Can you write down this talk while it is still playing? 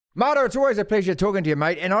Marto, it's always a pleasure talking to you,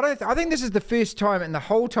 mate. And I think this is the first time in the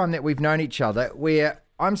whole time that we've known each other where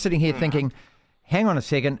I'm sitting here thinking, hang on a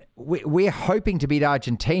second, we're hoping to beat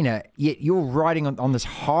Argentina, yet you're riding on this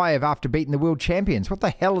high of after beating the world champions. What the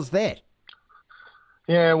hell is that?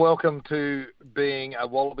 Yeah, welcome to being a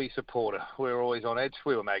Wallaby supporter. We're always on edge.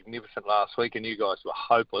 We were magnificent last week and you guys were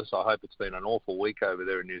hopeless. I hope it's been an awful week over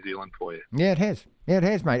there in New Zealand for you. Yeah, it has. Yeah, it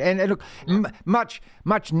has, mate. And look,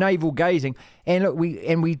 much navel gazing. And look,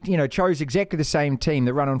 we chose exactly the same team.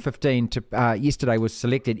 The run on 15 to yesterday was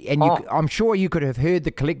selected. And I'm sure you could have heard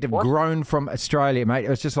the collective groan from Australia, mate. It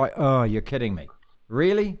was just like, oh, you're kidding me.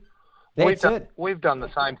 Really? We've done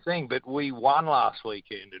the same thing, but we won last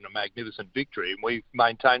weekend in a magnificent victory, and we've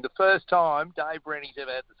maintained the first time Dave Rennie's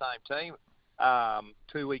ever had the same team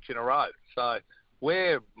 2 weeks in a row. So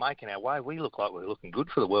we're making our way. We look like we're looking good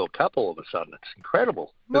for the World Cup all of a sudden. It's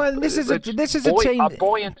incredible. Well, this is a team, a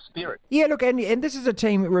buoyant spirit. Yeah, look, and this is a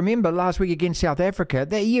team. Remember last week against South Africa,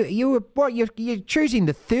 that you're choosing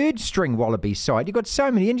the third string Wallabies side. You've got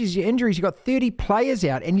so many injuries. You've got 30 players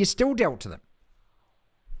out, and you still dealt to them.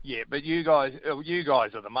 Yeah, but you guys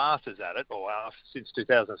are the masters at it, or since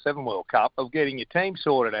 2007 World Cup, of getting your team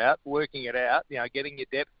sorted out, working it out, getting your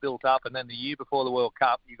depth built up, and then the year before the World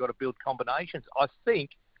Cup, you've got to build combinations. I think,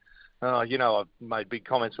 I've made big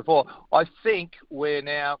comments before, I think we're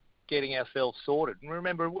now getting ourselves sorted. And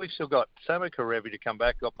remember, we've still got Samu Karevi to come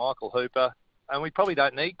back, got Michael Hooper, and we probably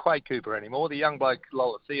don't need Quade Cooper anymore. The young bloke,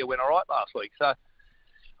 Lolacia, went all right last week. So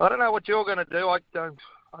I don't know what you're going to do. I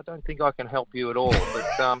don't think I can help you at all,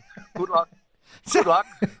 but good luck. Good luck.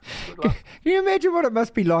 Can you imagine what it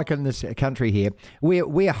must be like in this country here?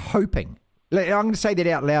 We're hoping. I'm going to say that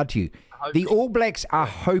out loud to you. The All Blacks are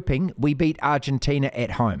hoping we beat Argentina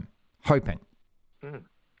at home. Hoping.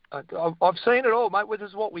 I've seen it all, mate. This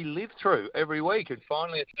is what we live through every week, and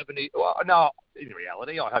finally it's happening. Well, no, in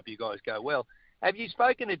reality, I hope you guys go well. Have you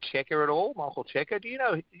spoken to Checker at all, Michael Checker? Do you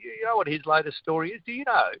know what his latest story is? Do you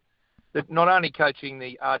know that not only coaching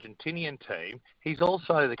the Argentinian team, he's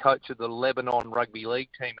also the coach of the Lebanon Rugby League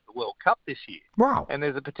team at the World Cup this year. Wow. And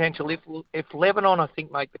there's a potential, if Lebanon, I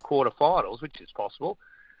think, make the quarterfinals, which is possible,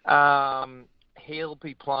 he'll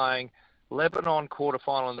be playing Lebanon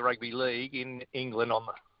quarterfinal in the Rugby League in England on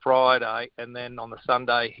the Friday, and then on the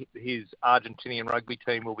Sunday, his Argentinian rugby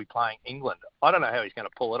team will be playing England. I don't know how he's going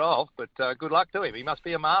to pull it off, but good luck to him. He must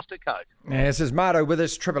be a master coach. Yeah, this is Marto with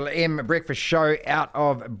us, Triple M breakfast show out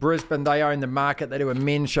of Brisbane. They own the market. They do a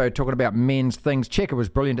men's show talking about men's things. Checker was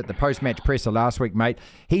brilliant at the post-match presser last week, mate.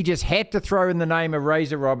 He just had to throw in the name of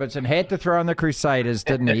Razor Robertson, had to throw in the Crusaders,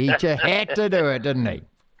 didn't he? He just had to do it, didn't he?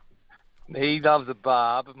 He loves the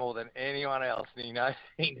barb more than anyone else. And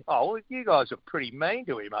you guys are pretty mean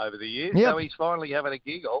to him over the years, yep. So he's finally having a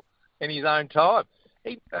giggle in his own time.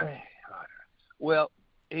 Well,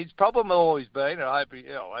 his problem has always been, and I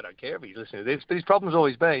don't care if he's listening to this, but his problem's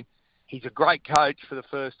always been he's a great coach for the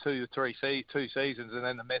first two seasons, and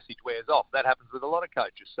then the message wears off. That happens with a lot of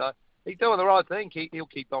coaches. So he's doing the right thing. He'll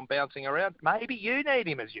keep on bouncing around. Maybe you need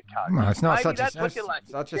him as your coach. No, it's not such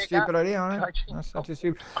a stupid idea, I know. Not such a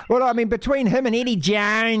stupid. Well, I mean, between him and Eddie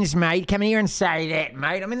Jones, mate, come here and say that,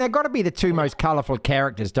 mate. I mean, they've got to be the two most colourful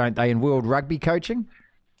characters, don't they, in world rugby coaching?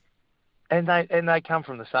 And they come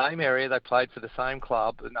from the same area. They played for the same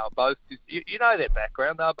club, and they were both. You know their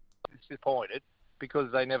background. They were both disappointed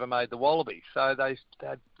because they never made the Wallabies. So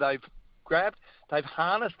they've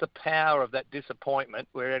harnessed the power of that disappointment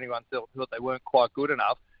where anyone thought they weren't quite good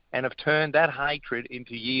enough, and have turned that hatred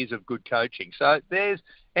into years of good coaching. So if there's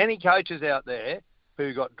any coaches out there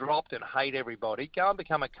who got dropped and hate everybody, go and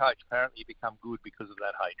become a coach. Apparently you become good because of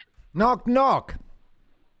that hatred. Knock, knock.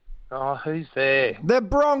 Oh, who's there? The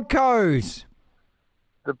Broncos.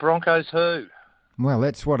 The Broncos who? Well,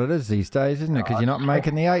 that's what it is these days, isn't it? Because you're not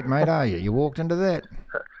making the 8, mate, are you? You walked into that.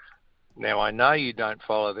 Now, I know you don't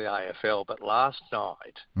follow the AFL, but last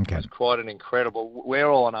night was quite an incredible... We're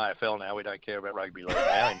all on AFL now. We don't care about rugby league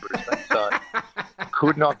now in Brisbane, so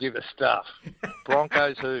could not give a stuff.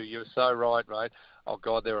 Broncos who? You're so right, mate. Oh,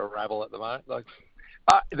 God, they're a rabble at the moment.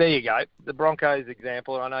 There you go. The Broncos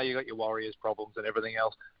example. I know you got your Warriors problems and everything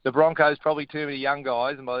else. The Broncos, probably too many young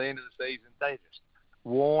guys, and by the end of the season, they're just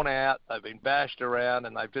worn out. They've been bashed around,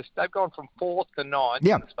 and they've gone from 4th to 9th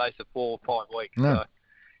in the space of 4 or 5 weeks. Yeah. So,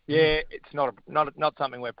 yeah, it's not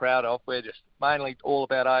something we're proud of. We're just mainly all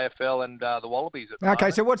about AFL and the Wallabies at the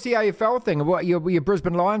moment. So what's the AFL thing? What your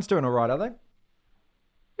Brisbane Lions doing all right, are they?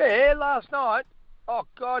 Yeah, last night. Oh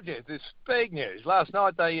God, yeah, there's big news. Last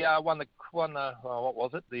night they won the what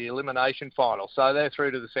was it? The elimination final. So they're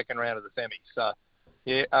through to the second round of the semis. So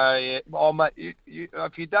yeah. Oh mate,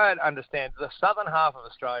 if you don't understand, the southern half of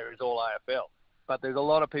Australia is all AFL. but there's a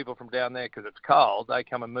lot of people from down there because it's cold. They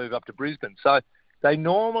come and move up to Brisbane. So they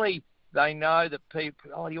normally, they know that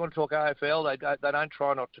people, oh, do you want to talk AFL? They don't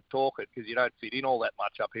try not to talk it because you don't fit in all that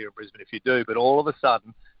much up here in Brisbane if you do. But all of a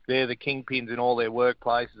sudden, they're the kingpins in all their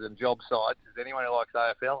workplaces and job sites. Is anyone who likes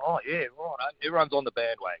AFL? Oh, yeah, right. Everyone's on the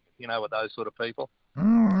bandwagon, you know, with those sort of people.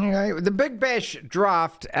 The Big Bash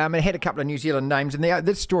draft, it had a couple of New Zealand names, and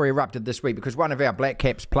this story erupted this week because one of our Black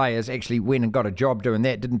Caps players actually went and got a job doing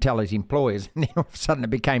that, didn't tell his employers, and then all of a sudden it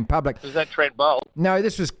became public. Was that Trent Bolt? No,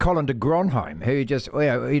 this was Colin de Gronholm, who just,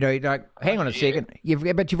 like, hang on a second,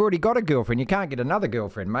 but you've already got a girlfriend, you can't get another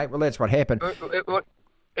girlfriend, mate. Well, that's what happened.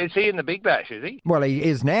 Is he in the Big Bash, is he? Well, he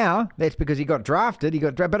is now. That's because he got drafted.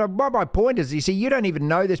 But my point is, you see, you don't even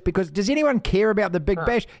know this because does anyone care about the Big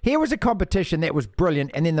Bash? Here was a competition that was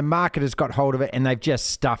brilliant, and then the marketers got hold of it, and they've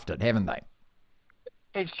just stuffed it, haven't they?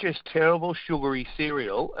 It's just terrible sugary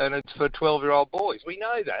cereal, and it's for 12-year-old boys. We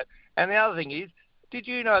know that. And the other thing is, did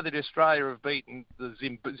you know that Australia have beaten the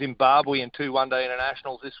Zimbabwe in 2 one-day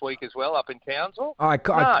internationals this week as well up in Townsville? I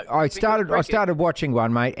started watching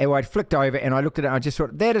one, mate, and I flicked over and I looked at it and I just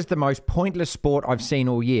thought, that is the most pointless sport I've seen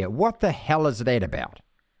all year. What the hell is that about?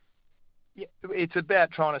 Yeah, it's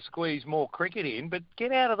about trying to squeeze more cricket in, but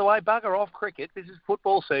get out of the way, bugger off cricket. This is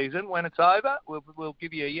football season. When it's over, we'll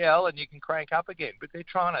give you a yell and you can crank up again. But they're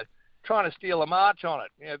trying to steal a march on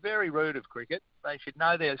it. You know, very rude of cricket. They should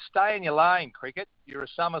know they're stay in your lane, cricket. You're a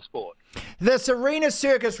summer sport. The Serena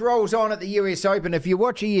circus rolls on at the US Open. If you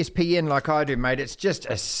watch ESPN like I do, mate, it's just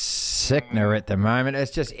a sickener at the moment. It's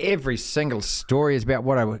just every single story is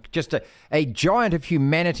about just a giant of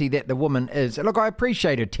humanity that the woman is. Look, I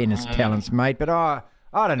appreciate her tennis talents, mate, but I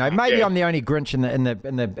don't know. Maybe I'm the only Grinch in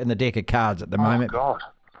the deck of cards at the moment. Oh God.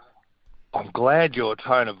 I'm glad your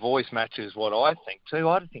tone of voice matches what I think too.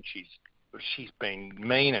 I think she's been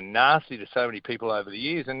mean and nasty to so many people over the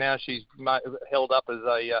years, and now she's held up as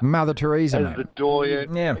a Mother Teresa, as the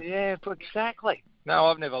doyen. Yeah, exactly. No,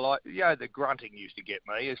 I've never liked. The grunting used to get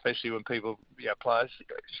me, especially when people, players.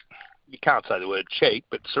 You can't say the word cheat,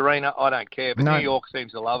 but Serena, I don't care. But no. New York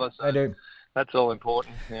seems to love her. So I do. That's all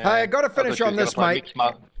important. Yeah. Hey, got to finish on this, mate.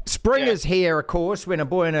 Spring is here, of course, when a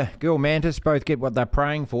boy and a girl mantis both get what they're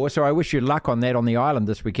praying for. So I wish you luck on that on the island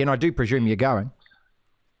this weekend. I do presume you're going.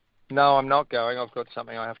 No, I'm not going. I've got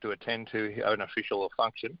something I have to attend to, an official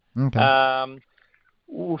function. Okay.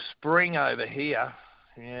 Spring over here.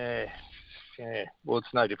 Yeah. Well,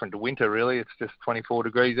 it's no different to winter, really. It's just 24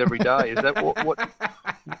 degrees every day. Is that what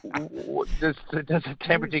does the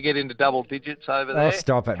temperature get into double digits over there? Oh,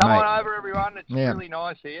 stop it, Come mate. on over, everyone. It's really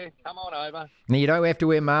nice here. Come on over. Now, you don't have to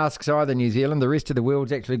wear masks either, New Zealand. The rest of the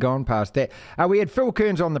world's actually gone past that. We had Phil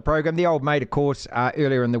Kearns on the program, the old mate, of course,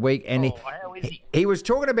 earlier in the week, and how is he? He was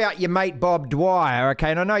talking about your mate Bob Dwyer,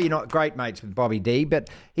 okay? And I know you're not great mates with Bobby D, but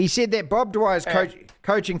he said that Bob Dwyer's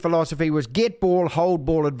coaching philosophy was get ball, hold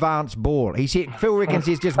ball, advance ball. He said Phil reckons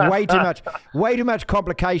there's just way too much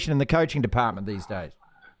complication in the coaching department these days.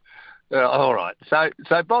 All right. So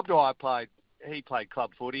Bob Dwyer played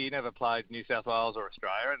club footy. He never played New South Wales or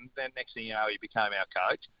Australia, and then next thing you know, he became our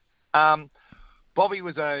coach. Bob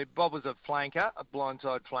was a flanker, a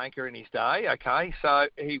blindside flanker in his day. Okay, so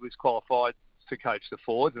he was qualified to coach the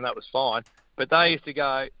forwards, and that was fine. But they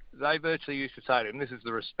virtually used to say to him, this is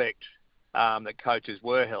the respect that coaches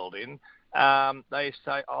were held in. They used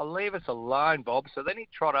to say, leave us alone, Bob. So then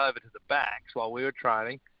he'd trot over to the backs while we were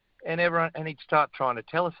training, and he'd start trying to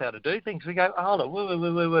tell us how to do things. We go, hold on,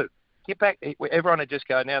 woo. Get back. Everyone would just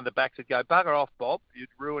go, now the backs would go, bugger off, Bob. You're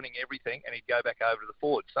ruining everything. And he'd go back over to the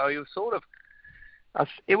forwards. So he was sort of,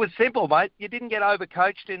 it was simple, mate. You didn't get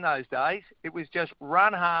overcoached in those days. It was just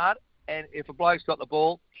run hard, and if a bloke's got the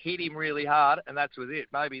ball, hit him really hard, and that was it.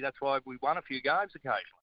 Maybe that's why we won a few games occasionally.